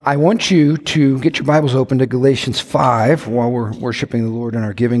I want you to get your Bibles open to Galatians 5 while we're worshiping the Lord in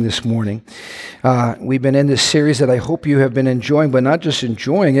our giving this morning. We've been in this series that I hope you have been enjoying, but not just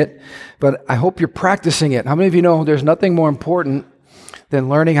enjoying it, but I hope you're practicing it. How many of you know there's nothing more important than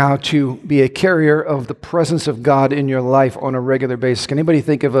learning how to be a carrier of the presence of God in your life on a regular basis? Can anybody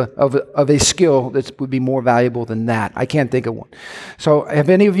think of a skill that would be more valuable than that? I can't think of one. So have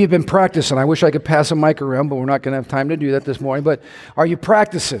any of you been practicing? I wish I could pass a mic around, but we're not going to have time to do that this morning. But are you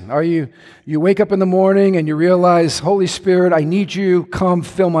practicing? Are you wake up in the morning and you realize, Holy Spirit, I need you. Come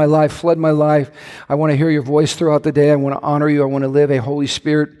fill my life, flood my life. I want to hear your voice throughout the day. I want to honor you. I want to live a Holy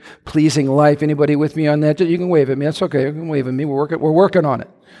Spirit-pleasing life. Anybody with me on that? You can wave at me. That's okay. You can wave at me. We're working on it.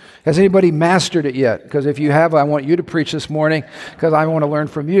 Has anybody mastered it yet? Because if you have, I want you to preach this morning because I want to learn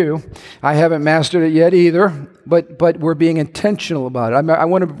from you. I haven't mastered it yet either, but we're being intentional about it. I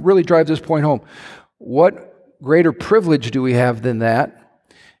want to really drive this point home. What greater privilege do we have than that?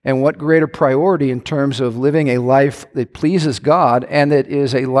 And what greater priority in terms of living a life that pleases God and that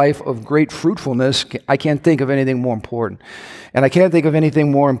is a life of great fruitfulness? I can't think of anything more important. And I can't think of anything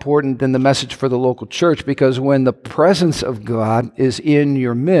more important than the message for the local church, because when the presence of God is in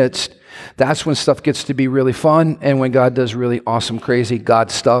your midst, that's when stuff gets to be really fun and when God does really awesome, crazy God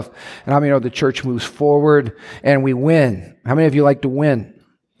stuff. And how many know the church moves forward and we win? How many of you like to win?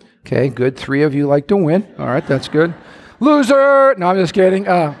 Okay, good. 3 of you like to win. All right, that's good. Loser! No, I'm just kidding.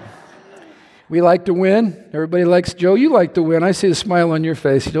 We like to win. Everybody likes, Joe, you like to win. I see the smile on your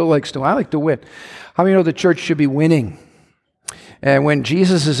face. Joe likes to win. I like to win. How many know the church should be winning? And when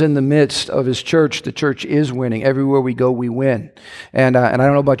Jesus is in the midst of his church, the church is winning. Everywhere we go, we win. And I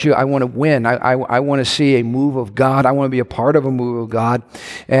don't know about you, I want to win. I want to see a move of God. I want to be a part of a move of God.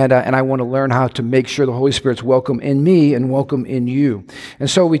 And I want to learn how to make sure the Holy Spirit's welcome in me and welcome in you. And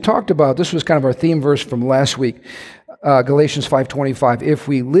so we talked about, this was kind of our theme verse from last week, Galatians 5:25. If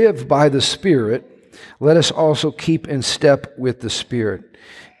we live by the Spirit, let us also keep in step with the Spirit.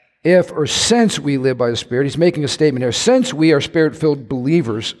 Since we live by the Spirit, he's making a statement here, since we are Spirit-filled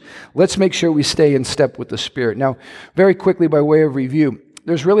believers, let's make sure we stay in step with the Spirit. Now, very quickly by way of review,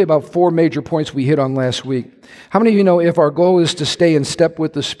 there's really about 4 major points we hit on last week. How many of you know if our goal is to stay in step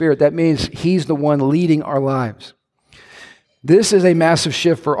with the Spirit, that means he's the one leading our lives? This is a massive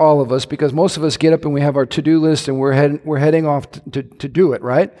shift for all of us because most of us get up and we have our to-do list and we're heading off to do it,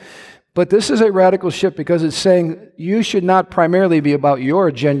 right? But this is a radical shift because it's saying you should not primarily be about your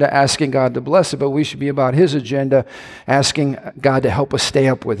agenda asking God to bless it, but we should be about his agenda asking God to help us stay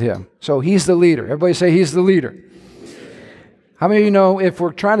up with him. So he's the leader. Everybody say he's the leader. How many of you know if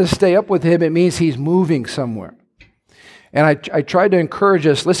we're trying to stay up with him, it means he's moving somewhere? And I tried to encourage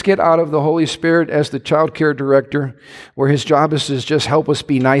us, let's get out of the Holy Spirit as the child care director, where his job is to just help us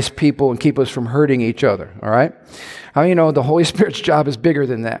be nice people and keep us from hurting each other, all right? How many know the Holy Spirit's job is bigger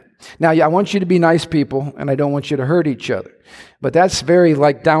than that? Now, I want you to be nice people, and I don't want you to hurt each other. But that's very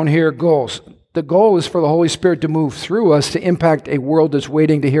like down here goals. The goal is for the Holy Spirit to move through us to impact a world that's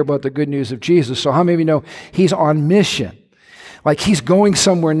waiting to hear about the good news of Jesus. So how many of you know he's on mission? Like he's going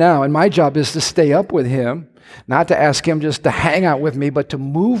somewhere now, and my job is to stay up with him, not to ask him just to hang out with me, but to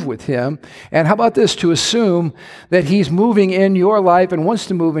move with him. And how about this? To assume that he's moving in your life and wants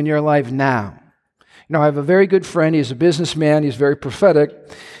to move in your life now. You know, I have a very good friend. He's a businessman. He's very prophetic.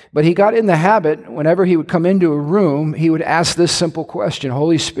 But he got in the habit, whenever he would come into a room, he would ask this simple question,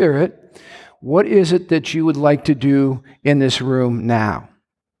 Holy Spirit, what is it that you would like to do in this room now?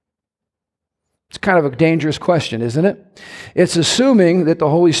 It's kind of a dangerous question, isn't it? It's assuming that the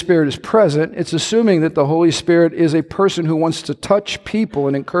Holy Spirit is present. It's assuming that the Holy Spirit is a person who wants to touch people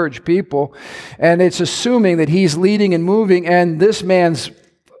and encourage people. And it's assuming that he's leading and moving. And this man's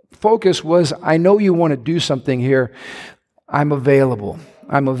focus was, I know you want to do something here. I'm available.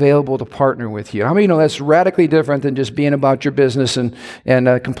 I'm available to partner with you. How many of you know that's radically different than just being about your business and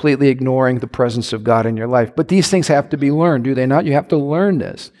completely ignoring the presence of God in your life? But these things have to be learned, do they not? You have to learn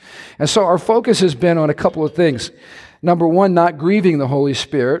this. And so our focus has been on a couple of things. Number one, not grieving the Holy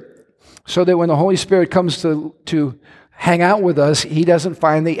Spirit, so that when the Holy Spirit comes to hang out with us, he doesn't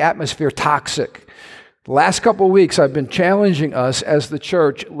find the atmosphere toxic. The last couple of weeks, I've been challenging us as the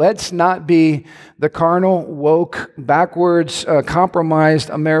church, let's not be the carnal, woke, backwards,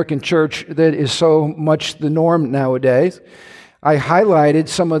 compromised American church that is so much the norm nowadays. I highlighted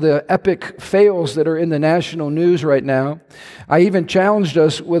some of the epic fails that are in the national news right now. I even challenged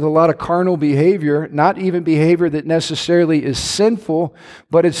us with a lot of carnal behavior, not even behavior that necessarily is sinful,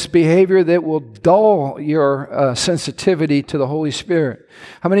 but it's behavior that will dull your sensitivity to the Holy Spirit.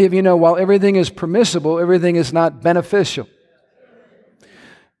 How many of you know while everything is permissible, everything is not beneficial?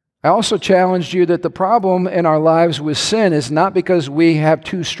 I also challenged you that the problem in our lives with sin is not because we have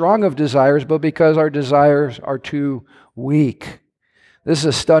too strong of desires, but because our desires are too weak. This is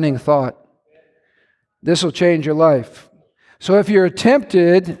a stunning thought. This will change your life. So if you're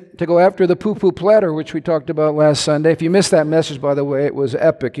tempted to go after the poo-poo platter, which we talked about last Sunday, if you missed that message, by the way, it was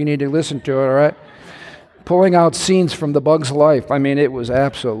epic. You need to listen to it, all right? Pulling out scenes from the bug's life. I mean, it was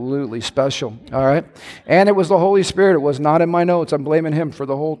absolutely special, all right? And it was the Holy Spirit. It was not in my notes. I'm blaming Him for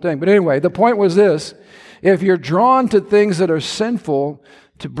the whole thing. But anyway, the point was this. If you're drawn to things that are sinful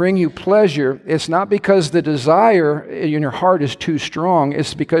to bring you pleasure, it's not because the desire in your heart is too strong.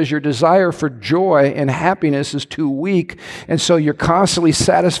 It's because your desire for joy and happiness is too weak, and so you're constantly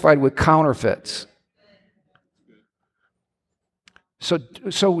satisfied with counterfeits. So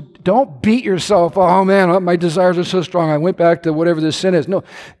don't beat yourself, oh man, my desires are so strong, I went back to whatever this sin is. No,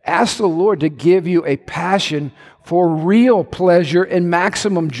 ask the Lord to give you a passion for real pleasure and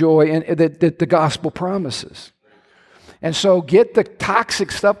maximum joy that the gospel promises. And so get the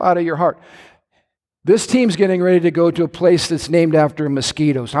toxic stuff out of your heart. This team's getting ready to go to a place that's named after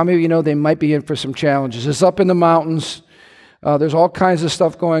mosquitoes. How many of you know they might be in for some challenges? It's up in the mountains. There's all kinds of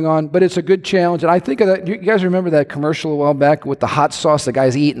stuff going on, but it's a good challenge. And I think of that. You guys remember that commercial a while back with the hot sauce? The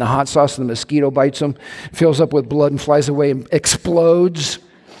guy's eating the hot sauce and the mosquito bites him, fills up with blood and flies away and explodes.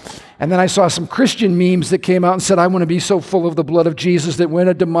 And then I saw some Christian memes that came out and said, I want to be so full of the blood of Jesus that when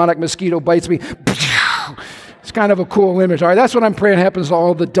a demonic mosquito bites me, it's kind of a cool image. All right, that's what I'm praying happens to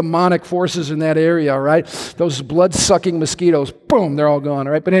all the demonic forces in that area, all right? Those blood-sucking mosquitoes, boom, they're all gone,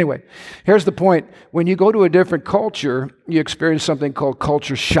 all right? But anyway, here's the point. When you go to a different culture, you experience something called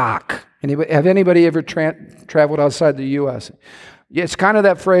culture shock. Have anybody ever traveled outside the U.S.? Yeah, it's kind of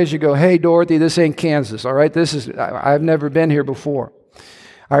that phrase you go, hey, Dorothy, this ain't Kansas, all right? I've never been here before.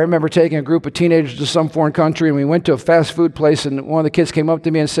 I remember taking a group of teenagers to some foreign country, and we went to a fast food place, and one of the kids came up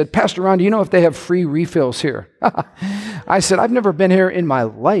to me and said, Pastor Ron, do you know if they have free refills here? I said, I've never been here in my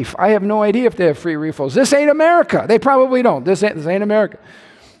life. I have no idea if they have free refills. This ain't America. They probably don't. This ain't America.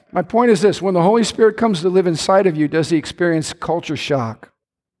 My point is this. When the Holy Spirit comes to live inside of you, does He experience culture shock?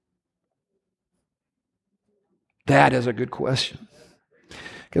 That is a good question.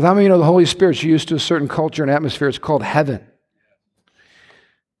 Because how many of you know the Holy Spirit's used to a certain culture and atmosphere? It's called heaven.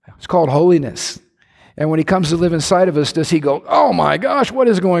 It's called holiness. And when He comes to live inside of us, does He go, oh my gosh, what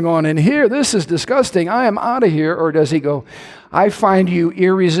is going on in here? This is disgusting. I am out of here. Or does He go, I find you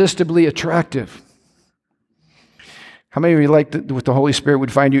irresistibly attractive? How many of you like with the Holy Spirit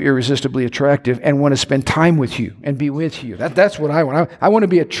would find you irresistibly attractive and want to spend time with you and be with you? That's what I want. I want to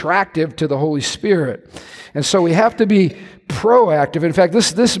be attractive to the Holy Spirit. And so we have to be proactive. In fact,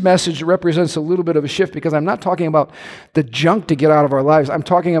 this message represents a little bit of a shift because I'm not talking about the junk to get out of our lives. I'm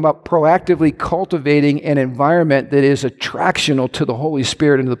talking about proactively cultivating an environment that is attractional to the Holy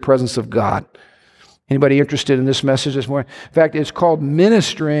Spirit and to the presence of God. Anybody interested in this message this morning? In fact, it's called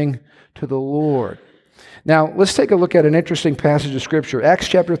ministering to the Lord. Now, let's take a look at an interesting passage of Scripture, Acts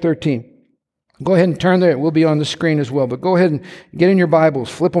chapter 13. Go ahead and turn there. It will be on the screen as well. But go ahead and get in your Bibles,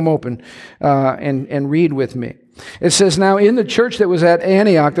 flip them open, and read with me. It says, now in the church that was at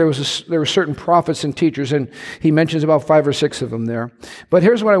Antioch, there were certain prophets and teachers, and he mentions about 5 or 6 of them there. But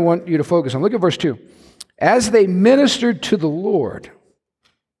here's what I want you to focus on. Look at verse 2. As they ministered to the Lord,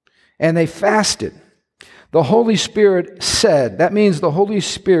 and they fasted, the Holy Spirit said, that means the Holy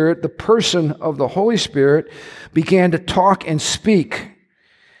Spirit, the person of the Holy Spirit, began to talk and speak.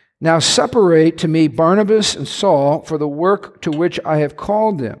 Now separate to me Barnabas and Saul for the work to which I have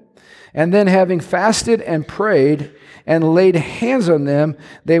called them. And then having fasted and prayed and laid hands on them,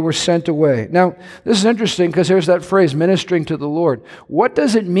 they were sent away. Now, this is interesting because there's that phrase, ministering to the Lord. What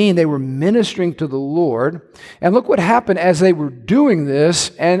does it mean they were ministering to the Lord? And look what happened as they were doing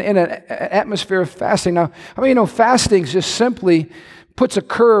this and in an atmosphere of fasting. Now, how many of you know fasting just simply puts a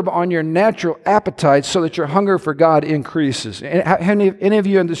curb on your natural appetite so that your hunger for God increases. Any of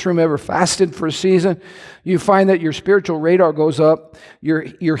you in this room ever fasted for a season? You find that your spiritual radar goes up,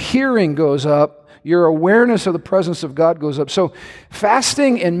 your hearing goes up, your awareness of the presence of God goes up. So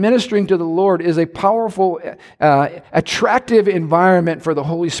fasting and ministering to the Lord is a powerful, attractive environment for the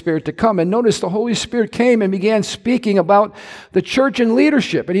Holy Spirit to come. And notice the Holy Spirit came and began speaking about the church and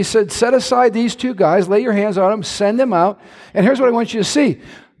leadership. And He said, set aside these 2 guys, lay your hands on them, send them out. And here's what I want you to see.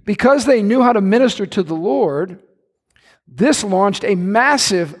 Because they knew how to minister to the Lord, this launched a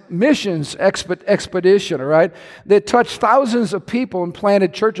massive missions expedition, all right, that touched thousands of people and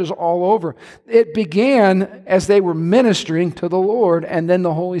planted churches all over. It began as they were ministering to the Lord, and then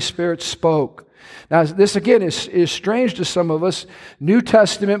the Holy Spirit spoke. Now, this again is strange to some of us, New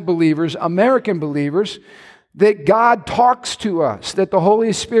Testament believers, American believers, that God talks to us, that the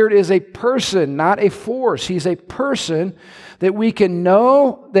Holy Spirit is a person, not a force. He's a person that we can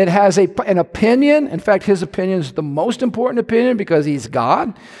know, that has an opinion. In fact, his opinion is the most important opinion because he's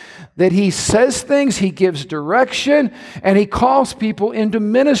God. That he says things, he gives direction, and he calls people into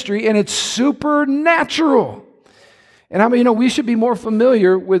ministry, and it's supernatural. And I mean, we should be more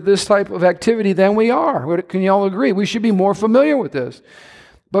familiar with this type of activity than we are. Can you all agree? We should be more familiar with this.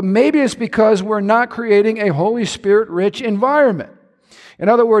 But maybe it's because we're not creating a Holy Spirit-rich environment. In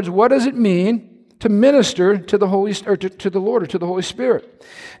other words, what does it mean to minister to the Holy or to the Lord or to the Holy Spirit?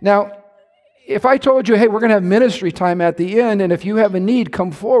 Now, if I told you, hey, we're going to have ministry time at the end, and if you have a need,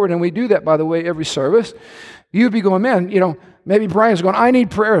 come forward, and we do that, by the way, every service, you'd be going, man, maybe Brian's going, I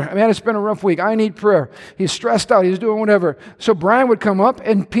need prayer. Man, it's been a rough week. I need prayer. He's stressed out. He's doing whatever. So Brian would come up,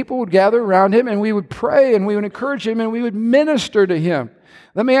 and people would gather around him, and we would pray, and we would encourage him, and we would minister to him.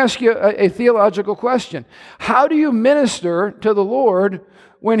 Let me ask you a theological question. How do you minister to the Lord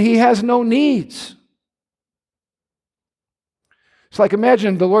when he has no needs? It's like,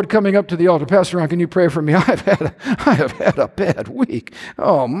 imagine the Lord coming up to the altar. Pastor Ron, can you pray for me? I have had a bad week.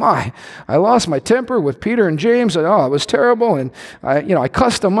 Oh my. I lost my temper with Peter and James, and it was terrible, and I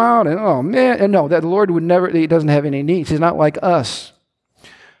cussed them out, and oh man. And no, that the Lord would never, he doesn't have any needs. He's not like us.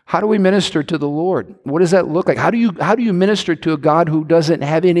 How do we minister to the Lord? What does that look like? How do you minister to a God who doesn't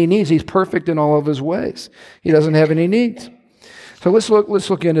have any needs? He's perfect in all of his ways. He doesn't have any needs. So let's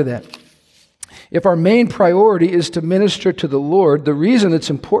look into that. If our main priority is to minister to the Lord, the reason it's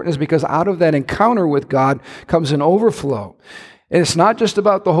important is because out of that encounter with God comes an overflow. And it's not just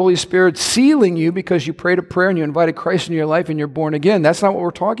about the Holy Spirit sealing you because you prayed a prayer and you invited Christ into your life and you're born again. That's not what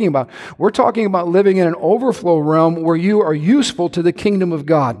we're talking about. We're talking about living in an overflow realm where you are useful to the kingdom of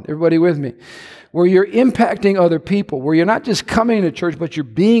God. Everybody with me? Where you're impacting other people, where you're not just coming to church, but you're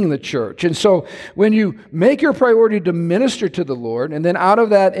being the church. And so when you make your priority to minister to the Lord, and then out of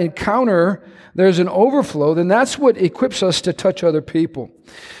that encounter, there's an overflow, then that's what equips us to touch other people.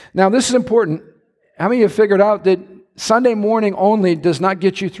 Now, this is important. How many of you figured out that Sunday morning only does not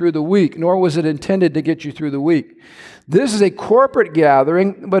get you through the week, nor was it intended to get you through the week? This is a corporate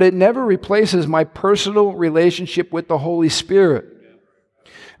gathering, but it never replaces my personal relationship with the Holy Spirit.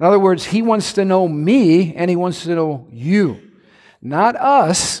 In other words, he wants to know me, and he wants to know you. Not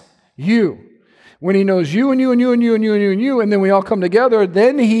us, you. When he knows you and you and you and you and you and you and you, and then we all come together,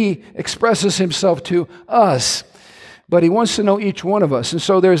 then he expresses himself to us. But he wants to know each one of us. And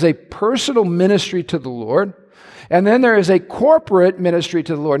so there's a personal ministry to the Lord, and then there is a corporate ministry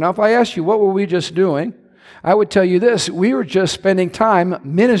to the Lord. Now, if I asked you, what were we just doing? I would tell you this: we were just spending time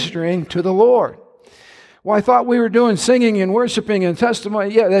ministering to the Lord. Well, I thought we were doing singing and worshiping and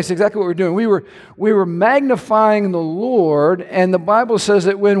testimony. Yeah, that's exactly what we're doing. We were magnifying the Lord, and the Bible says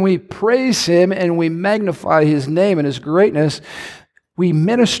that when we praise him and we magnify his name and his greatness, we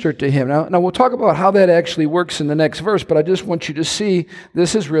minister to him. Now we'll talk about how that actually works in the next verse, but I just want you to see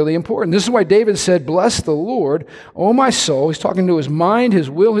this is really important. This is why David said, "Bless the Lord, O my soul." He's talking to his mind,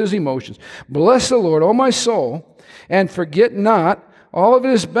 his will, his emotions. "Bless the Lord, O my soul, and forget not all of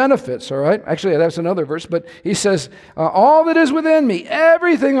his benefits," all right? Actually, that's another verse, but he says, "All that is within me,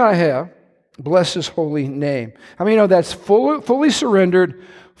 everything I have, bless his holy name." How many know that's fully surrendered,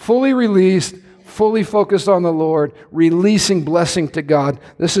 fully released, fully focused on the Lord, releasing blessing to God?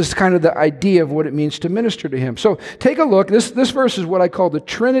 This is kind of the idea of what it means to minister to him. So take a look. This verse is what I call the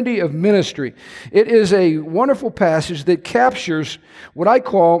Trinity of ministry. It is a wonderful passage that captures what I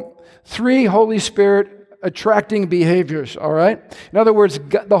call three Holy Spirit attracting behaviors, all right? In other words,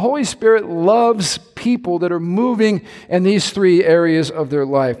 the Holy Spirit loves people that are moving in these three areas of their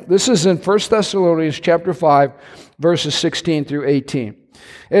life. This is in 1 Thessalonians chapter 5, verses 16 through 18.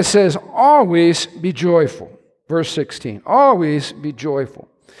 It says, "Always be joyful." Verse 16, "Always be joyful.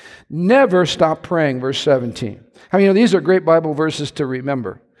 Never stop praying." Verse 17. I mean, these are great Bible verses to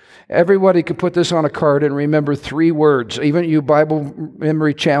remember. Everybody could put this on a card and remember 3 words. Even you Bible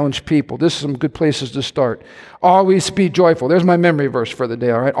memory challenge people, this is some good places to start. Always be joyful. There's my memory verse for the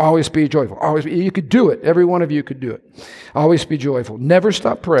day, all right? Always be joyful. You could do it. Every one of you could do it. Always be joyful. Never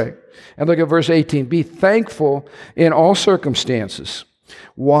stop praying. And look at verse 18. "Be thankful in all circumstances."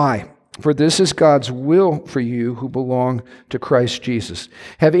 Why? "For this is God's will for you who belong to Christ Jesus."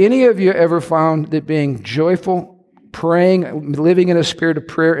 Have any of you ever found that being joyful, praying, living in a spirit of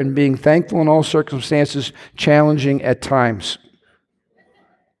prayer, and being thankful in all circumstances challenging at times?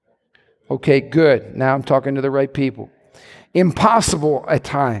 Okay, good. Now I'm talking to the right people. Impossible at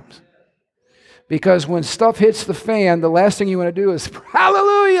times. Because when stuff hits the fan, the last thing you want to do is,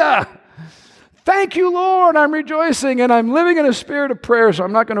 "Hallelujah! Thank you, Lord. I'm rejoicing and I'm living in a spirit of prayer, so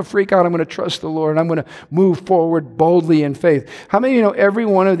I'm not going to freak out. I'm going to trust the Lord and I'm going to move forward boldly in faith. How many of you know every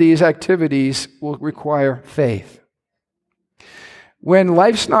one of these activities will require faith? When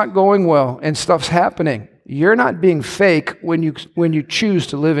life's not going well and stuff's happening, you're not being fake when you choose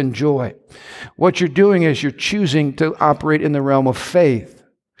to live in joy. What you're doing is you're choosing to operate in the realm of faith.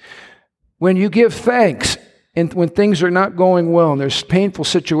 When you give thanks, and when things are not going well and there's painful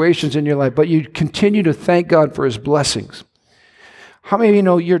situations in your life, but you continue to thank God for His blessings, how many of you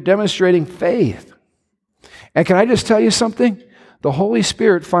know you're demonstrating faith? And can I just tell you something? The Holy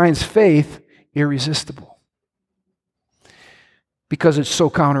Spirit finds faith irresistible because it's so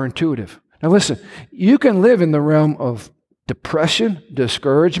counterintuitive. Now listen, you can live in the realm of depression,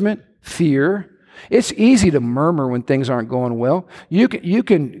 discouragement, fear. It's easy to murmur when things aren't going well. You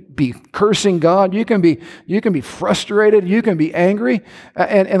can be cursing God. You can be frustrated. You can be angry.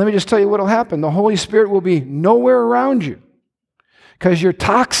 And let me just tell you what will happen. The Holy Spirit will be nowhere around you because you're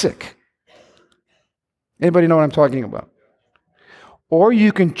toxic. Anybody know what I'm talking about? Or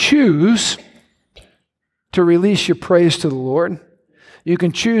you can choose to release your praise to the Lord. You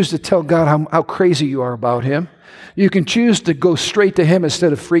can choose to tell God how crazy you are about Him. You can choose to go straight to Him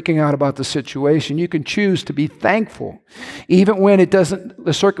instead of freaking out about the situation. You can choose to be thankful, even when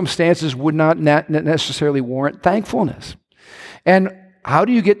the circumstances would not necessarily warrant thankfulness. And how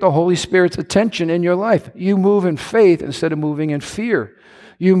do you get the Holy Spirit's attention in your life? You move in faith instead of moving in fear.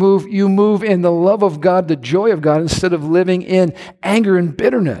 You move in the love of God, the joy of God, instead of living in anger and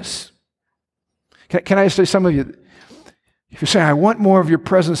bitterness. Can I say, some of you, if you're saying, I want more of your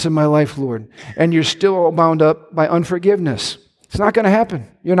presence in my life, Lord, and you're still all bound up by unforgiveness, it's not going to happen.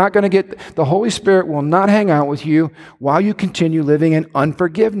 You're not going to get, the Holy Spirit will not hang out with you while you continue living in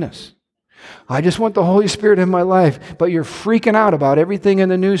unforgiveness. I just want the Holy Spirit in my life, but you're freaking out about everything in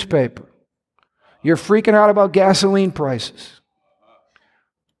the newspaper. You're freaking out about gasoline prices.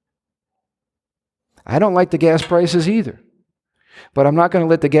 I don't like the gas prices either, but I'm not going to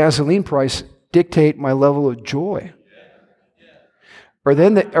let the gasoline price dictate my level of joy. Or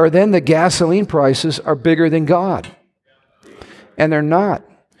then the gasoline prices are bigger than God. And they're not.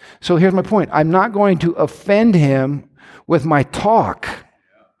 So here's my point. I'm not going to offend Him with my talk.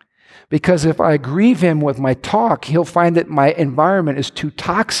 Because if I grieve Him with my talk, He'll find that my environment is too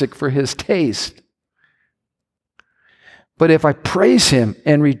toxic for His taste. But if I praise Him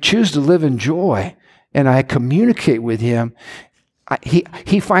and choose to live in joy, and I communicate with Him,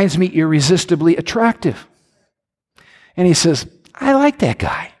 He finds me irresistibly attractive. And He says, I like that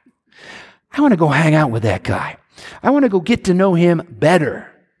guy. I want to go hang out with that guy. I want to go get to know him better.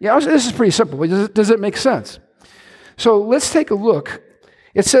 Yeah, this is pretty simple. Does it make sense? So let's take a look.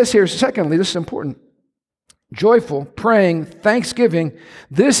 It says here, secondly, this is important. Joyful, praying, thanksgiving.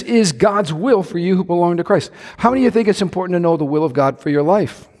 This is God's will for you who belong to Christ. How many of you think it's important to know the will of God for your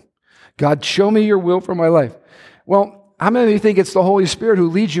life? God, show me your will for my life. Well, how many of you think it's the Holy Spirit who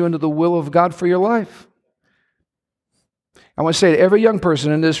leads you into the will of God for your life? I want to say to every young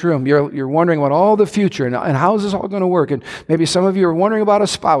person in this room, you're wondering about all the future and how is this all going to work? And maybe some of you are wondering about a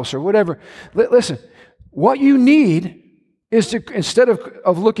spouse or whatever. Listen, what you need is to, instead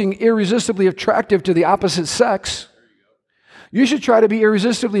of looking irresistibly attractive to the opposite sex, you should try to be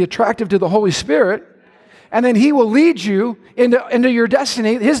irresistibly attractive to the Holy Spirit, and then He will lead you into your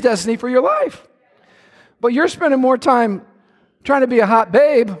destiny, His destiny for your life. But you're spending more time trying to be a hot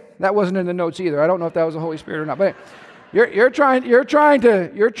babe. That wasn't in the notes either. I don't know if that was the Holy Spirit or not. But you're trying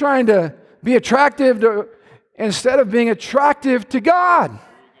to be attractive to, instead of being attractive to God.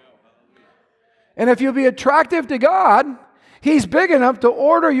 And if you'll be attractive to God, He's big enough to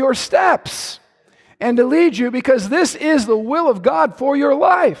order your steps and to lead you, because this is the will of God for your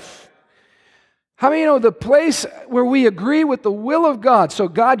life. How many know the place where we agree with the will of God? So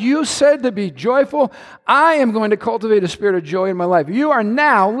God, you said to be joyful. I am going to cultivate a spirit of joy in my life. You are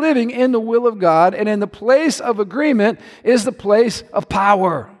now living in the will of God, and in the place of agreement is the place of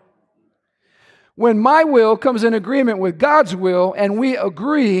power. When my will comes in agreement with God's will and we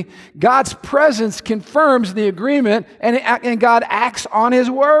agree, God's presence confirms the agreement, and God acts on His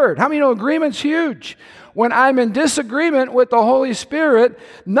word. How many know agreement's huge? When I'm in disagreement with the Holy Spirit,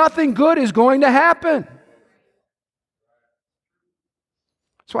 nothing good is going to happen.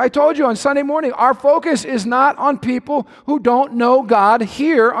 So I told you on Sunday morning, our focus is not on people who don't know God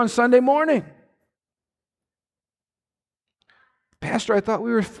here on Sunday morning. Pastor, I thought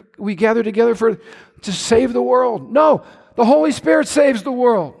we gathered together to save the world. No, the Holy Spirit saves the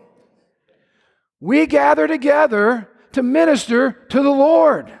world. We gather together to minister to the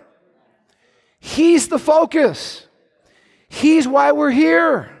Lord. He's the focus. He's why we're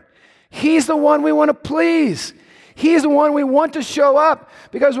here. He's the one we want to please. He's the one we want to show up.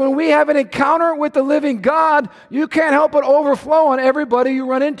 Because when we have an encounter with the living God, you can't help but overflow on everybody you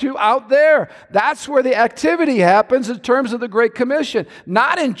run into out there. That's where the activity happens in terms of the Great Commission.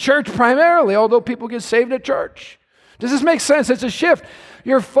 Not in church primarily, although people get saved at church. Does this make sense? It's a shift.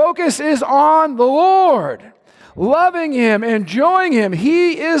 Your focus is on the Lord. Loving Him, enjoying Him.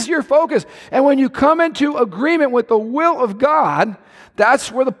 He is your focus. And when you come into agreement with the will of God,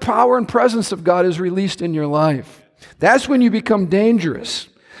 that's where the power and presence of God is released in your life. That's when you become dangerous.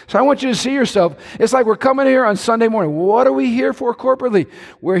 So I want you to see yourself. It's like we're coming here on Sunday morning. What are we here for corporately?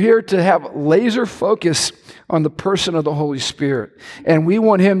 We're here to have laser focus on the person of the Holy Spirit. And we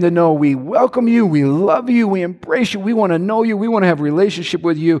want Him to know we welcome you, we love you, we embrace you, we want to know you, we want to have a relationship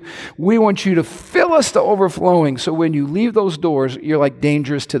with you. We want you to fill us to overflowing. So when you leave those doors, you're like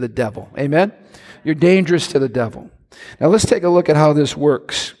dangerous to the devil. Amen? You're dangerous to the devil. Now let's take a look at how this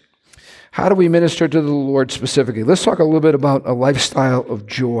works. How do we minister to the Lord specifically? Let's talk a little bit about a lifestyle of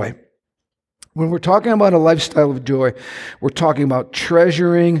joy. When we're talking about a lifestyle of joy, we're talking about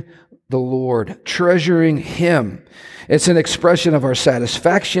treasuring the Lord, treasuring Him. It's an expression of our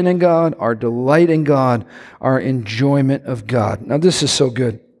satisfaction in God, our delight in God, our enjoyment of God. Now this is so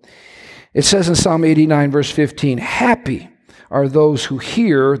good. It says in Psalm 89, verse 15, "Happy are those who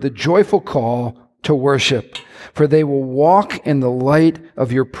hear the joyful call to worship, for they will walk in the light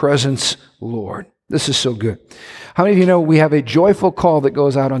of your presence, Lord." This is so good. How many of you know we have a joyful call that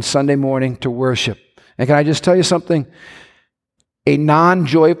goes out on Sunday morning to worship? And can I just tell you something? A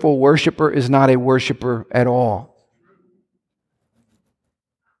non-joyful worshiper is not a worshiper at all.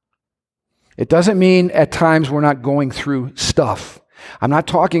 It doesn't mean at times we're not going through stuff. I'm not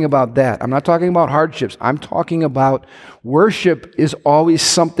talking about that. I'm not talking about hardships. I'm talking about worship is always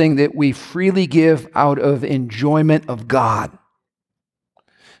something that we freely give out of enjoyment of God.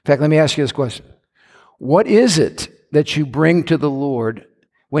 In fact, let me ask you this question. What is it that you bring to the Lord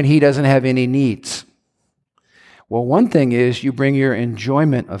when He doesn't have any needs? Well, one thing is you bring your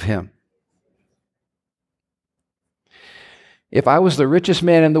enjoyment of Him. If I was the richest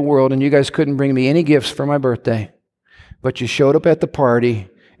man in the world and you guys couldn't bring me any gifts for my birthday, but you showed up at the party,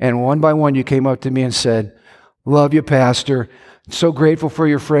 and one by one you came up to me and said, "Love you, Pastor. So grateful for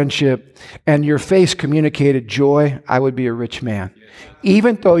your friendship," and your face communicated joy, I would be a rich man.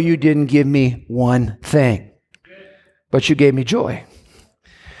 Even though you didn't give me one thing, but you gave me joy.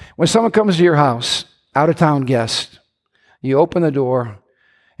 When someone comes to your house, out-of-town guest, you open the door,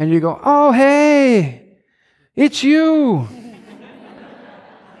 and you go, "Oh, hey, it's you.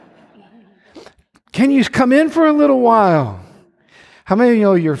 Can you come in for a little while?" How many of you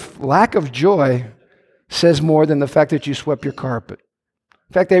know your lack of joy says more than the fact that you swept your carpet?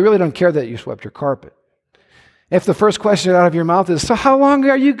 In fact, they really don't care that you swept your carpet. If the first question out of your mouth is, "So how long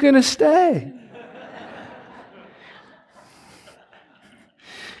are you going to stay?"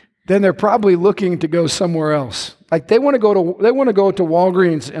 then they're probably looking to go somewhere else. Like they want to go to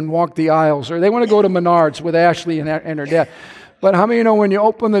Walgreens and walk the aisles, or they want to go to Menards with Ashley and her dad. But how many of you know when you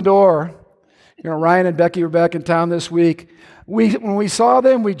open the door, Ryan and Becky were back in town this week. When we saw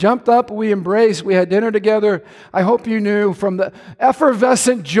them, we jumped up, we embraced, we had dinner together. I hope you knew from the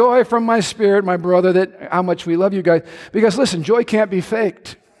effervescent joy from my spirit, my brother, that how much we love you guys. Because listen, joy can't be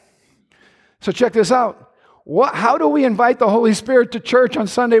faked. So check this out. How do we invite the Holy Spirit to church on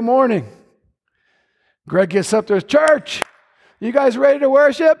Sunday morning? Greg gets up there, "Church, you guys ready to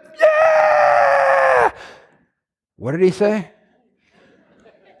worship?" "Yeah!" What did he say?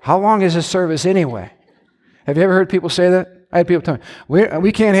 "How long is this service anyway?" Have you ever heard people say that? I had people tell me,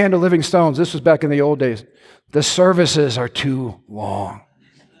 we can't handle living stones. This was back in the old days. The services are too long.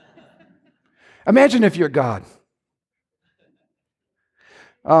 Imagine if you're God.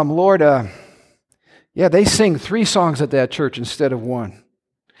 Lord, they sing 3 songs at that church instead of 1.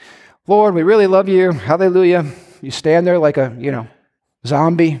 Lord, we really love you. Hallelujah. You stand there like a,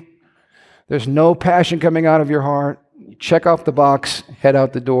 zombie. There's no passion coming out of your heart. You check off the box, head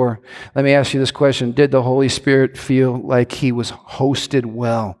out the door. Let me ask you this question. Did the Holy Spirit feel like He was hosted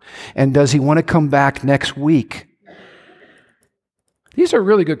well? And does He want to come back next week? These are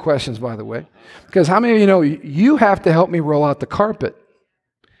really good questions, by the way. Because how many of you know you have to help me roll out the carpet?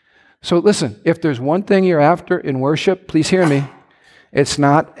 So listen, if there's one thing you're after in worship, please hear me. It's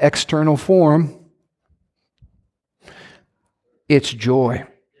not external form. It's joy.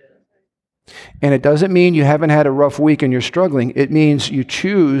 And it doesn't mean you haven't had a rough week and you're struggling. It means you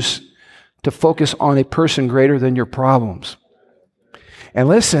choose to focus on a person greater than your problems. And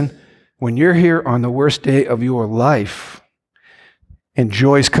listen, when you're here on the worst day of your life, And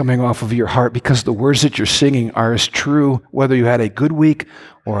joy's coming off of your heart because the words that you're singing are as true whether you had a good week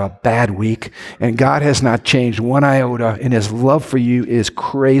or a bad week. And God has not changed one iota, and His love for you is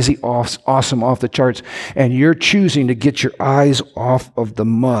crazy, awesome, off the charts. And you're choosing to get your eyes off of the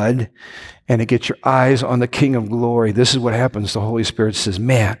mud and to get your eyes on the King of Glory. This is what happens. The Holy Spirit says,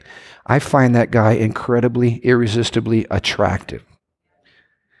 man, I find that guy incredibly, irresistibly attractive.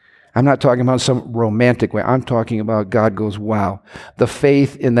 I'm not talking about some romantic way. I'm talking about God goes, wow, the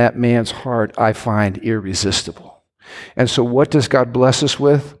faith in that man's heart I find irresistible. And so what does God bless us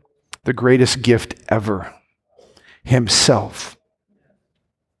with? The greatest gift ever, Himself.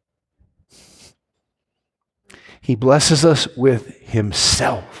 He blesses us with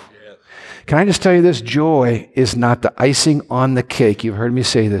Himself. Can I just tell you this? Joy is not the icing on the cake. You've heard me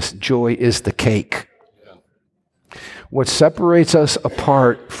say this. Joy is the cake. What separates us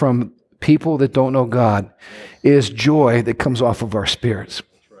apart from people that don't know God is joy that comes off of our spirits.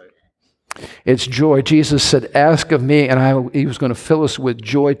 It's joy. Jesus said, ask of me, and He was going to fill us with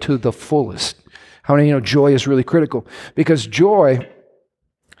joy to the fullest. How many of you know joy is really critical? Because joy,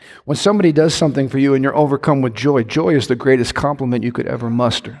 when somebody does something for you and you're overcome with joy, joy is the greatest compliment you could ever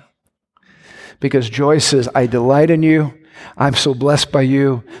muster. Because joy says, I delight in you. I'm so blessed by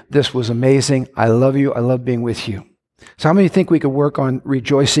you. This was amazing. I love you. I love being with you. So how many think we could work on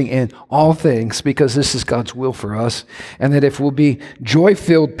rejoicing in all things because this is God's will for us? And that if we'll be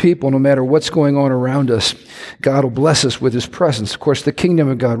joy-filled people, no matter what's going on around us, God will bless us with His presence. Of course, the kingdom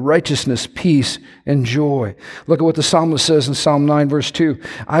of God, righteousness, peace, and joy. Look at what the psalmist says in Psalm 9, verse 2.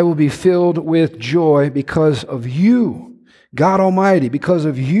 I will be filled with joy because of you, God Almighty, because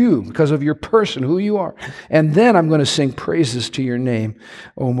of you, because of your person, who you are. And then I'm going to sing praises to your name,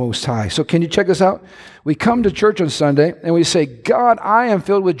 O Most High. So can you check this out? We come to church on Sunday and we say, God, I am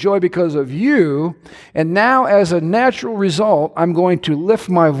filled with joy because of you. And now as a natural result, I'm going to lift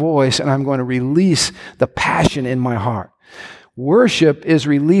my voice and I'm going to release the passion in my heart. Worship is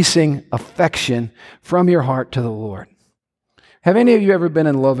releasing affection from your heart to the Lord. Have any of you ever been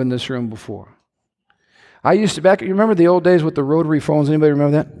in love in this room before? I used to, you remember the old days with the rotary phones? Anybody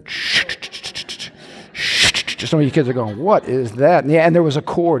remember that? Some of you kids are going, what is that? And there was a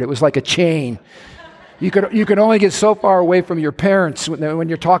cord. It was like a chain. You could only get so far away from your parents when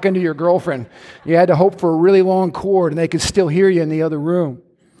you're talking to your girlfriend. You had to hope for a really long cord, and they could still hear you in the other room.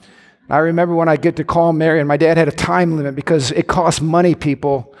 I remember when I get to call Mary, and my dad had a time limit because it costs money,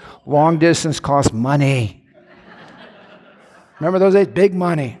 people. Long distance costs money. Remember those days? Big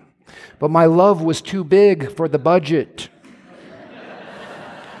money. But my love was too big for the budget.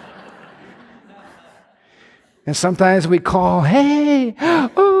 And sometimes we call, hey,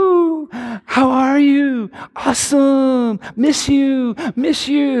 oh, how are you? Awesome. Miss you.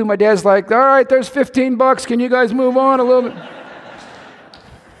 My dad's like, all right, there's $15. Can you guys move on a little bit?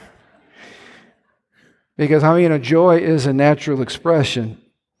 Because how many know joy is a natural expression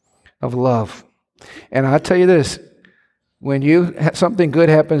of love. And I'll tell you this, when something good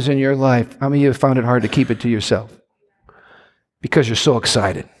happens in your life, how many of you have found it hard to keep it to yourself? Because you're so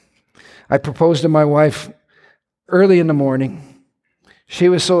excited. I proposed to my wife early in the morning. She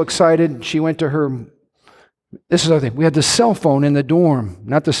was so excited, she went to her, this is the other thing, we had the cell phone in the dorm,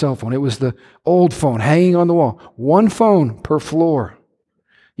 not the cell phone, it was the old phone hanging on the wall. One phone per floor.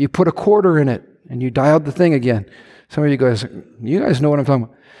 You put a quarter in it, and you dialed the thing again. Some of you guys know what I'm talking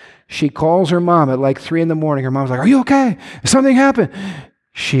about. She calls her mom at like 3 a.m. Her mom's like, are you okay? Something happened.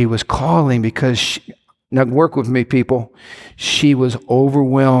 She was calling because now work with me, people. She was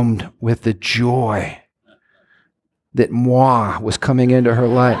overwhelmed with the joy that moi was coming into her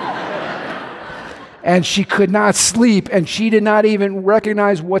life. And she could not sleep, and she did not even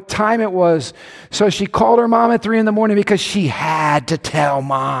recognize what time it was. So she called her mom at 3 a.m. because she had to tell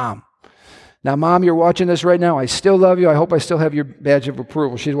mom. Now, Mom, you're watching this right now. I still love you. I hope I still have your badge of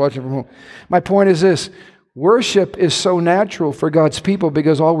approval. She's watching from home. My point is this. Worship is so natural for God's people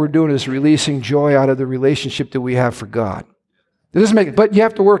because all we're doing is releasing joy out of the relationship that we have for God. But you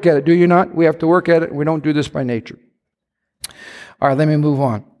have to work at it, do you not? We have to work at it. We don't do this by nature. All right, let me move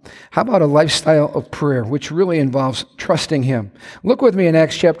on. How about a lifestyle of prayer, which really involves trusting Him? Look with me in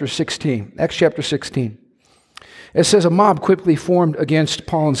Acts chapter 16. Acts chapter 16. It says, a mob quickly formed against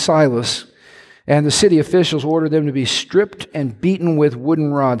Paul and Silas, and the city officials ordered them to be stripped and beaten with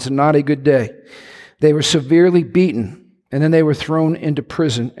wooden rods. Not a good day. They were severely beaten, and then they were thrown into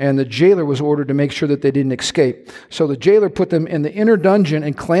prison, and the jailer was ordered to make sure that they didn't escape. So the jailer put them in the inner dungeon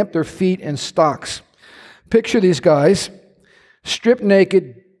and clamped their feet in stocks. Picture these guys, stripped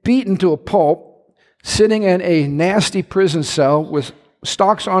naked, beaten to a pulp, sitting in a nasty prison cell with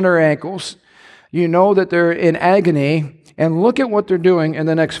stocks on their ankles. You know that they're in agony, And look at what they're doing in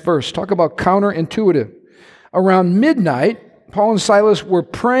the next verse. Talk about counterintuitive. Around midnight, Paul and Silas were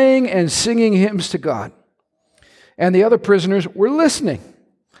praying and singing hymns to God. And the other prisoners were listening.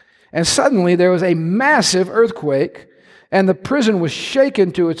 And suddenly there was a massive earthquake, and the prison was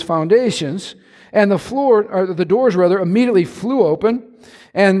shaken to its foundations, and the doors immediately flew open,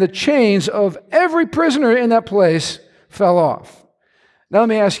 and the chains of every prisoner in that place fell off. Now let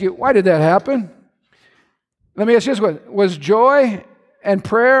me ask you, why did that happen? Let me ask you this one. Was joy and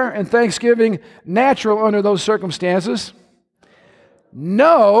prayer and thanksgiving natural under those circumstances?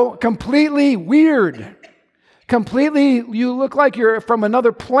 No, completely weird. Completely, you look like you're from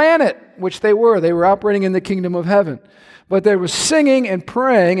another planet, which they were. They were operating in the kingdom of heaven. But they were singing and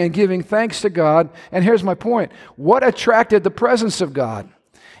praying and giving thanks to God. And here's my point. What attracted the presence of God?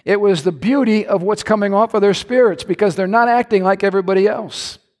 It was the beauty of what's coming off of their spirits, because they're not acting like everybody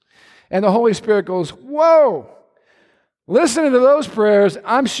else. And the Holy Spirit goes, whoa, listening to those prayers,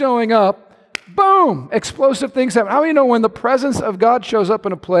 I'm showing up. Boom! Explosive things happen. How do you know when the presence of God shows up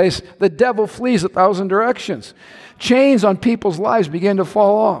in a place, the devil flees 1,000 directions? Chains on people's lives begin to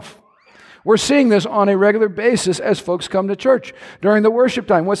fall off. We're seeing this on a regular basis as folks come to church during the worship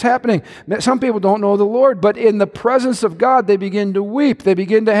time. What's happening? Some people don't know the Lord, but in the presence of God, they begin to weep. They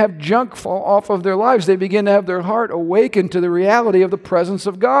begin to have junk fall off of their lives. They begin to have their heart awakened to the reality of the presence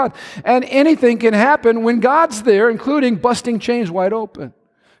of God. And anything can happen when God's there, including busting chains wide open.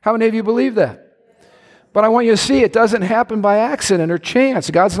 How many of you believe that? But I want you to see it doesn't happen by accident or chance.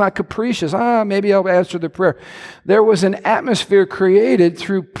 God's not capricious. Maybe I'll answer the prayer. There was an atmosphere created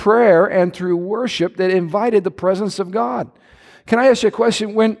through prayer and through worship that invited the presence of God. Can I ask you a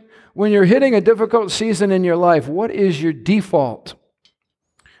question? When you're hitting a difficult season in your life, what is your default?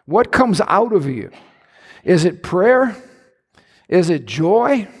 What comes out of you? Is it prayer? Is it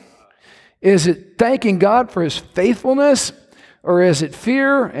joy? Is it thanking God for His faithfulness? Or is it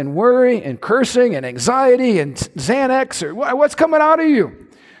fear and worry and cursing and anxiety and Xanax? Or what's coming out of you?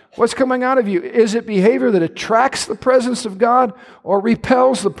 What's coming out of you? Is it behavior that attracts the presence of God or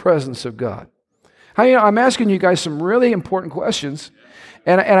repels the presence of God? I'm asking you guys some really important questions,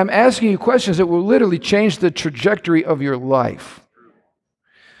 and I'm asking you questions that will literally change the trajectory of your life.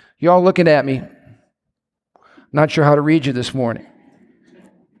 Y'all looking at me. Not sure how to read you this morning.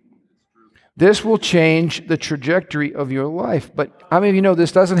 This will change the trajectory of your life. But how many of you know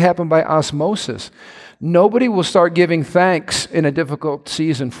this doesn't happen by osmosis? Nobody will start giving thanks in a difficult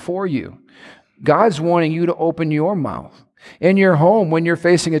season for you. God's wanting you to open your mouth. In your home, when you're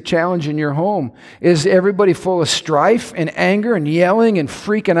facing a challenge in your home, is everybody full of strife and anger and yelling and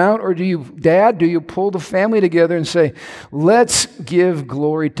freaking out? Or do you pull the family together and say, let's give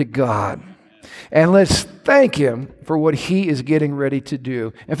glory to God and let's thank Him for what He is getting ready to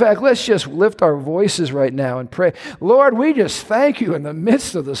do. In fact, let's just lift our voices right now and pray. Lord, we just thank You in the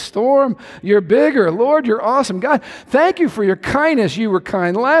midst of the storm. You're bigger. Lord, You're awesome. God, thank You for Your kindness. You were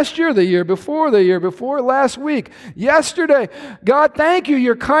kind last year, the year before, last week, yesterday. God, thank You.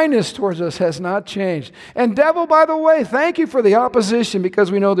 Your kindness towards us has not changed. And devil, by the way, thank You for the opposition,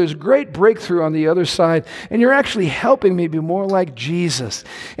 because we know there's great breakthrough on the other side, and You're actually helping me be more like Jesus.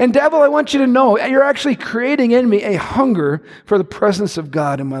 And devil, I want you to know, You're actually creating in me a hunger for the presence of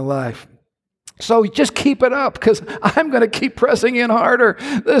God in my life. So just keep it up, because I'm going to keep pressing in harder.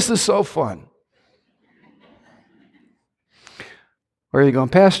 This is so fun. Where are you going?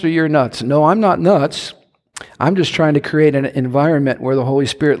 Pastor, you're nuts. No, I'm not nuts. I'm just trying to create an environment where the Holy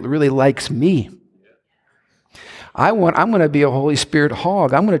Spirit really likes me. I'm going to be a Holy Spirit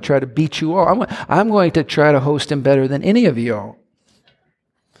hog. I'm going to try to beat you all. I'm going to try to host Him better than any of you all.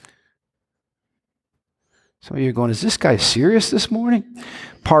 Some of you are going, is this guy serious this morning?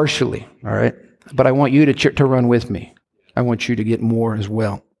 Partially, all right? But I want you to run with me. I want you to get more as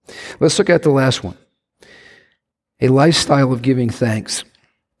well. Let's look at the last one. A lifestyle of giving thanks.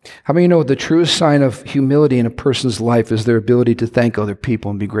 How many of you know the truest sign of humility in a person's life is their ability to thank other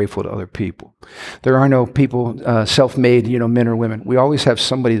people and be grateful to other people? There are no people, self-made, men or women. We always have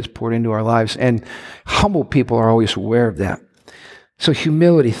somebody that's poured into our lives, and humble people are always aware of that. So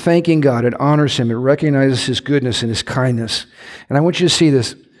humility, thanking God, it honors Him. It recognizes His goodness and His kindness. And I want you to see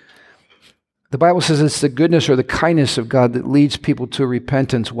this. The Bible says it's the goodness or the kindness of God that leads people to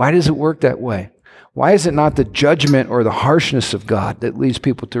repentance. Why does it work that way? Why is it not the judgment or the harshness of God that leads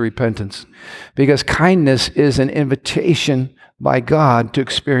people to repentance? Because kindness is an invitation by God to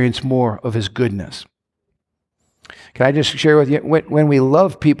experience more of His goodness. Can I just share with you, when we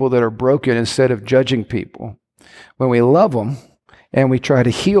love people that are broken instead of judging people, when we love them, and we try to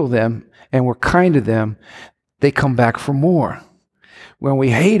heal them, and we're kind to them, they come back for more. When we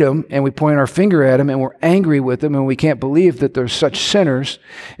hate them and we point our finger at them and we're angry with them and we can't believe that they're such sinners,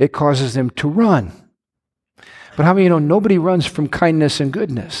 it causes them to run. But how many of you know nobody runs from kindness and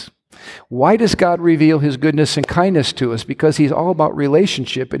goodness? Why does God reveal His goodness and kindness to us? Because He's all about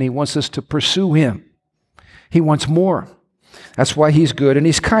relationship and He wants us to pursue Him. He wants more. That's why He's good and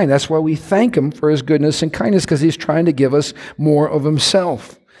He's kind. That's why we thank Him for His goodness and kindness, because He's trying to give us more of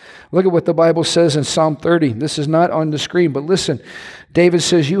Himself. Look at what the Bible says in Psalm 30. This is not on the screen, but listen. David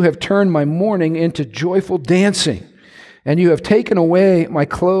says, "You have turned my mourning into joyful dancing, and you have taken away my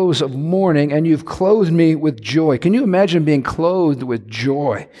clothes of mourning, and you've clothed me with joy." Can you imagine being clothed with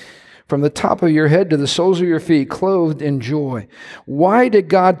joy? From the top of your head to the soles of your feet, clothed in joy. Why did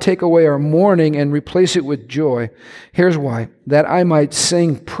God take away our mourning and replace it with joy? Here's why. That I might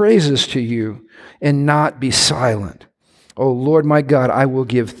sing praises to you and not be silent. Oh Lord my God, I will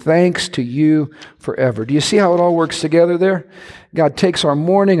give thanks to you forever. Do you see how it all works together there? God takes our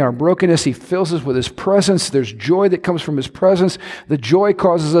mourning, our brokenness, He fills us with His presence. There's joy that comes from His presence. The joy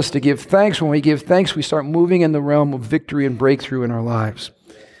causes us to give thanks. When we give thanks, we start moving in the realm of victory and breakthrough in our lives.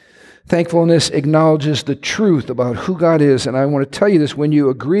 Thankfulness acknowledges the truth about who God is. And I want to tell you this, when you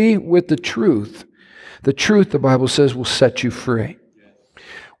agree with the truth, the Bible says, will set you free.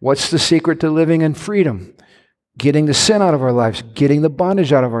 What's the secret to living in freedom? Getting the sin out of our lives, getting the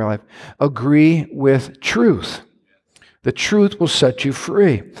bondage out of our life. Agree with truth. The truth will set you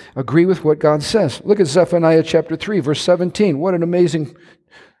free. Agree with what God says. Look at Zephaniah chapter 3, verse 17. What an amazing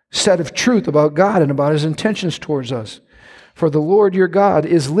set of truth about God and about His intentions towards us. For the Lord your God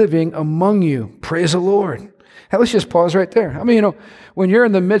is living among you. Praise the Lord. Now, let's just pause right there. How many of you know, when you're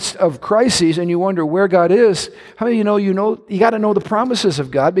in the midst of crises and you wonder where God is, how many of you know you got to know the promises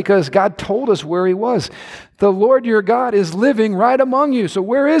of God, because God told us where He was. The Lord your God is living right among you. So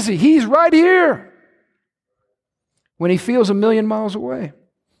where is He? He's right here. When He feels 1,000,000 miles away.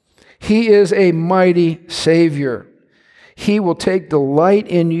 He is a mighty Savior. He will take delight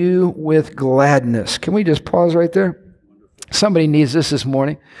in you with gladness. Can we just pause right there? Somebody needs this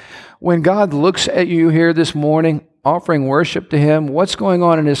morning. When God looks at you here this morning, offering worship to Him, what's going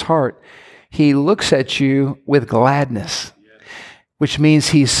on in His heart? He looks at you with gladness, which means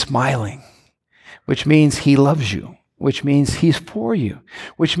He's smiling, which means He loves you, which means He's for you,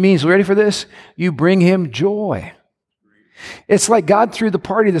 which means, ready for this? You bring Him joy. It's like God threw the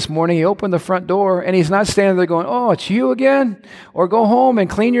party this morning. He opened the front door and He's not standing there going, "Oh, it's you again?" Or "Go home and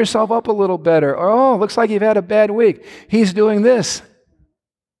clean yourself up a little better." Or "Oh, looks like you've had a bad week." He's doing this.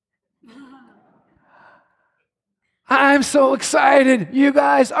 "I'm so excited. You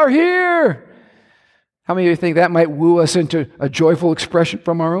guys are here." How many of you think that might woo us into a joyful expression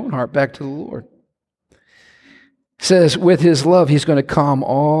from our own heart back to the Lord? It says, with His love, He's going to calm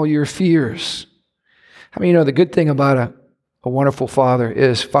all your fears. How many of you know the good thing about a wonderful father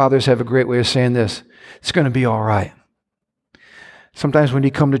is fathers have a great way of saying this: it's going to be all right. Sometimes when you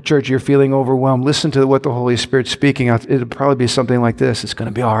come to church, you're feeling overwhelmed. Listen to what the Holy Spirit's speaking out. It'll probably be something like this: it's going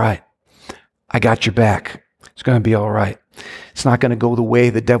to be all right. I got your back. It's going to be all right. It's not going to go the way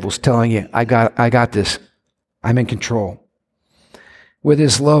the devil's telling you. I got this. I'm in control. With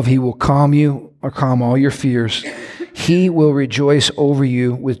His love, He will calm you or calm all your fears. He will rejoice over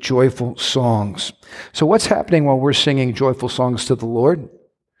you with joyful songs. So what's happening while we're singing joyful songs to the Lord?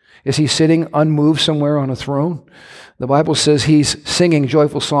 Is He sitting unmoved somewhere on a throne? The Bible says He's singing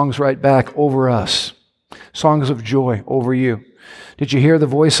joyful songs right back over us. Songs of joy over you. Did you hear the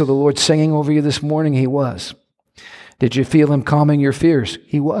voice of the Lord singing over you this morning? He was. Did you feel Him calming your fears?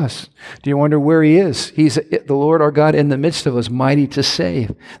 He was. Do you wonder where He is? He's the Lord our God in the midst of us, mighty to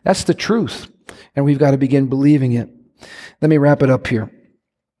save. That's the truth. And we've got to begin believing it. Let me wrap it up here.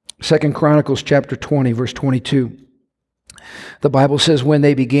 2 Chronicles chapter 20, verse 22. The Bible says, when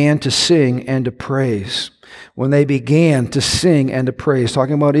they began to sing and to praise. When they began to sing and to praise,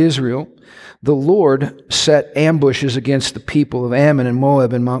 talking about Israel, the Lord set ambushes against the people of Ammon and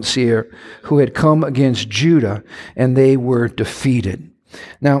Moab and Mount Seir, who had come against Judah, and they were defeated.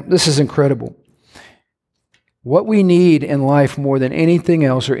 Now, this is incredible. What we need in life more than anything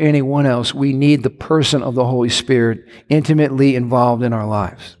else or anyone else, we need the person of the Holy Spirit intimately involved in our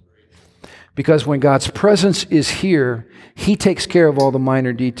lives. Because when God's presence is here, He takes care of all the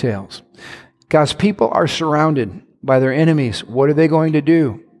minor details. God's people are surrounded by their enemies. What are they going to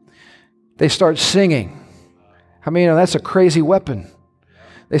do? They start singing. I mean, that's a crazy weapon.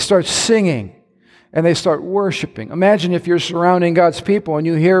 They start singing. And they start worshiping. Imagine if you're surrounding God's people and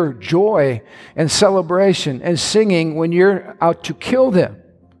you hear joy and celebration and singing when you're out to kill them.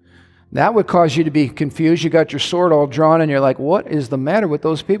 That would cause you to be confused. You got your sword all drawn and you're like, what is the matter with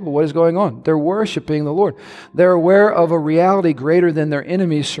those people? What is going on? They're worshiping the Lord. They're aware of a reality greater than their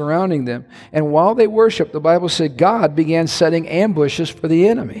enemies surrounding them. And while they worship, the Bible said God began setting ambushes for the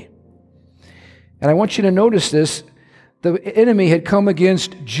enemy. And I want you to notice this. The enemy had come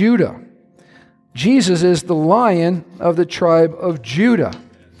against Judah. Jesus is the Lion of the tribe of Judah.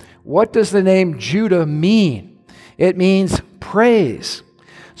 What does the name Judah mean? It means praise.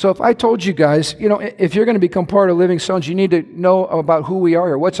 So if I told you guys, if you're going to become part of Living Stones, you need to know about who we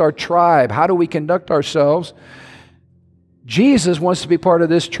are. What's our tribe? How do we conduct ourselves? Jesus wants to be part of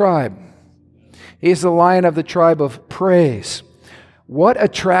this tribe. He's the Lion of the tribe of praise. What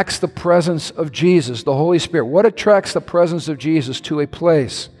attracts the presence of Jesus, the Holy Spirit? What attracts the presence of Jesus to a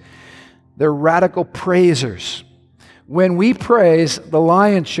place? They're radical praisers. When we praise, the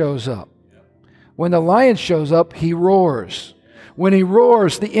lion shows up. When the lion shows up, he roars. When he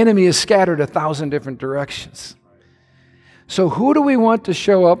roars, the enemy is scattered 1,000 different directions. So who do we want to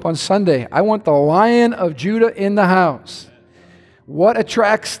show up on Sunday? I want the Lion of Judah in the house. What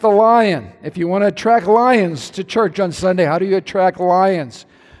attracts the lion? If you want to attract lions to church on Sunday, how do you attract lions?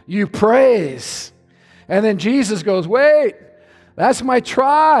 You praise. And then Jesus goes, wait, that's my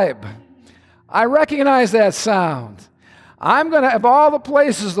tribe. I recognize that sound. I'm going to have all the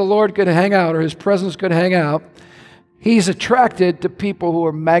places the Lord could hang out or His presence could hang out. He's attracted to people who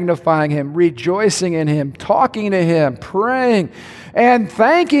are magnifying Him, rejoicing in Him, talking to Him, praying, and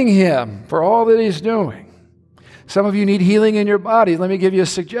thanking Him for all that He's doing. Some of you need healing in your body. Let me give you a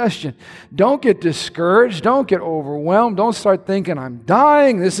suggestion. Don't get discouraged. Don't get overwhelmed. Don't start thinking, I'm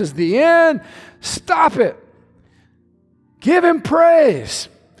dying. This is the end. Stop it. Give Him praise.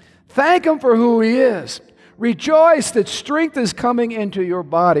 Thank Him for who He is. Rejoice that strength is coming into your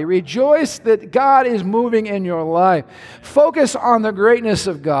body. Rejoice that God is moving in your life. Focus on the greatness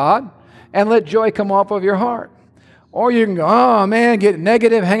of God and let joy come off of your heart. Or you can go, oh man, get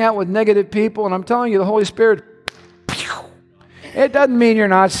negative, hang out with negative people. And I'm telling you, the Holy Spirit, it doesn't mean you're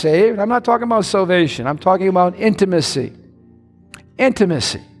not saved. I'm not talking about salvation. I'm talking about intimacy.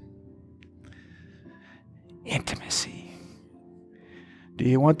 Intimacy. Intimacy. Do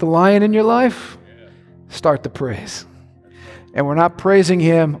you want the lion in your life? Start the praise. And we're not praising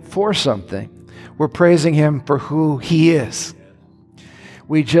Him for something. We're praising Him for who He is.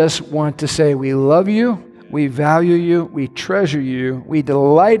 We just want to say we love you, we value you, we treasure you, we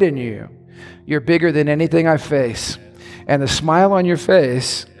delight in you. You're bigger than anything I face. And the smile on your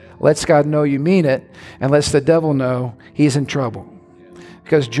face lets God know you mean it and lets the devil know he's in trouble.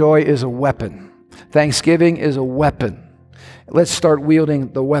 Because joy is a weapon. Thanksgiving is a weapon. Let's start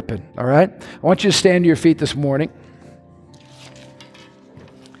wielding the weapon, all right? I want you to stand to your feet this morning.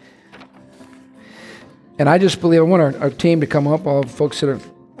 And I just believe, I want our team to come up, all folks that are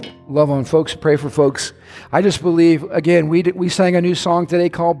love on folks, pray for folks. I just believe, again, we sang a new song today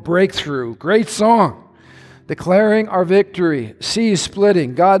called Breakthrough. Great song. Declaring our victory, seas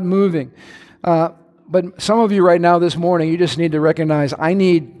splitting, God moving. But some of you right now this morning, you just need to recognize, I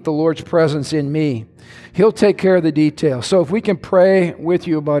need the Lord's presence in me. He'll take care of the details. So if we can pray with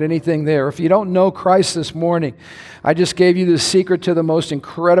you about anything there. If you don't know Christ this morning, I just gave you the secret to the most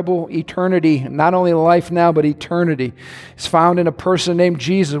incredible eternity, not only life now, but eternity. It's found in a person named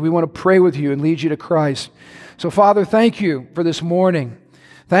Jesus. We want to pray with you and lead you to Christ. So Father, thank you for this morning.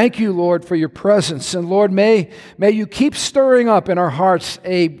 Thank you, Lord, for your presence. And Lord, may you keep stirring up in our hearts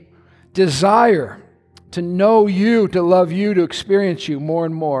a desire to know you, to love you, to experience you more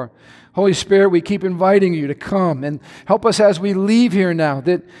and more. Holy Spirit, we keep inviting you to come and help us as we leave here now,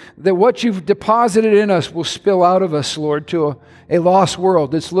 that what you've deposited in us will spill out of us, Lord, to a lost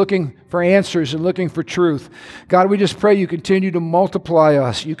world that's looking for answers and looking for truth. God, we just pray you continue to multiply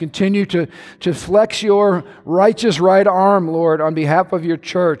us. You continue to flex your righteous right arm, Lord, on behalf of your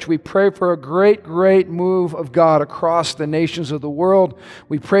church. We pray for a great, great move of God across the nations of the world.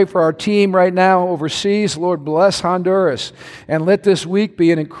 We pray for our team right now overseas. Lord, bless Honduras and let this week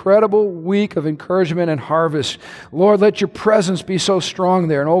be an incredible week of encouragement and harvest. Lord, let your presence be so strong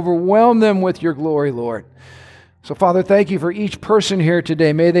there and overwhelm them with your glory, Lord. So, Father, thank you for each person here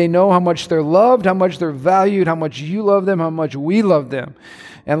today. May they know how much they're loved, how much they're valued, how much you love them, how much we love them.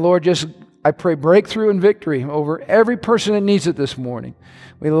 And Lord, I pray breakthrough and victory over every person that needs it this morning.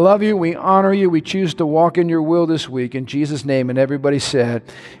 We love you, we honor you, we choose to walk in your will this week. In Jesus' name, and everybody said,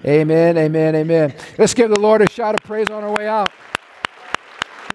 amen, amen, amen. Let's give the Lord a shout of praise on our way out.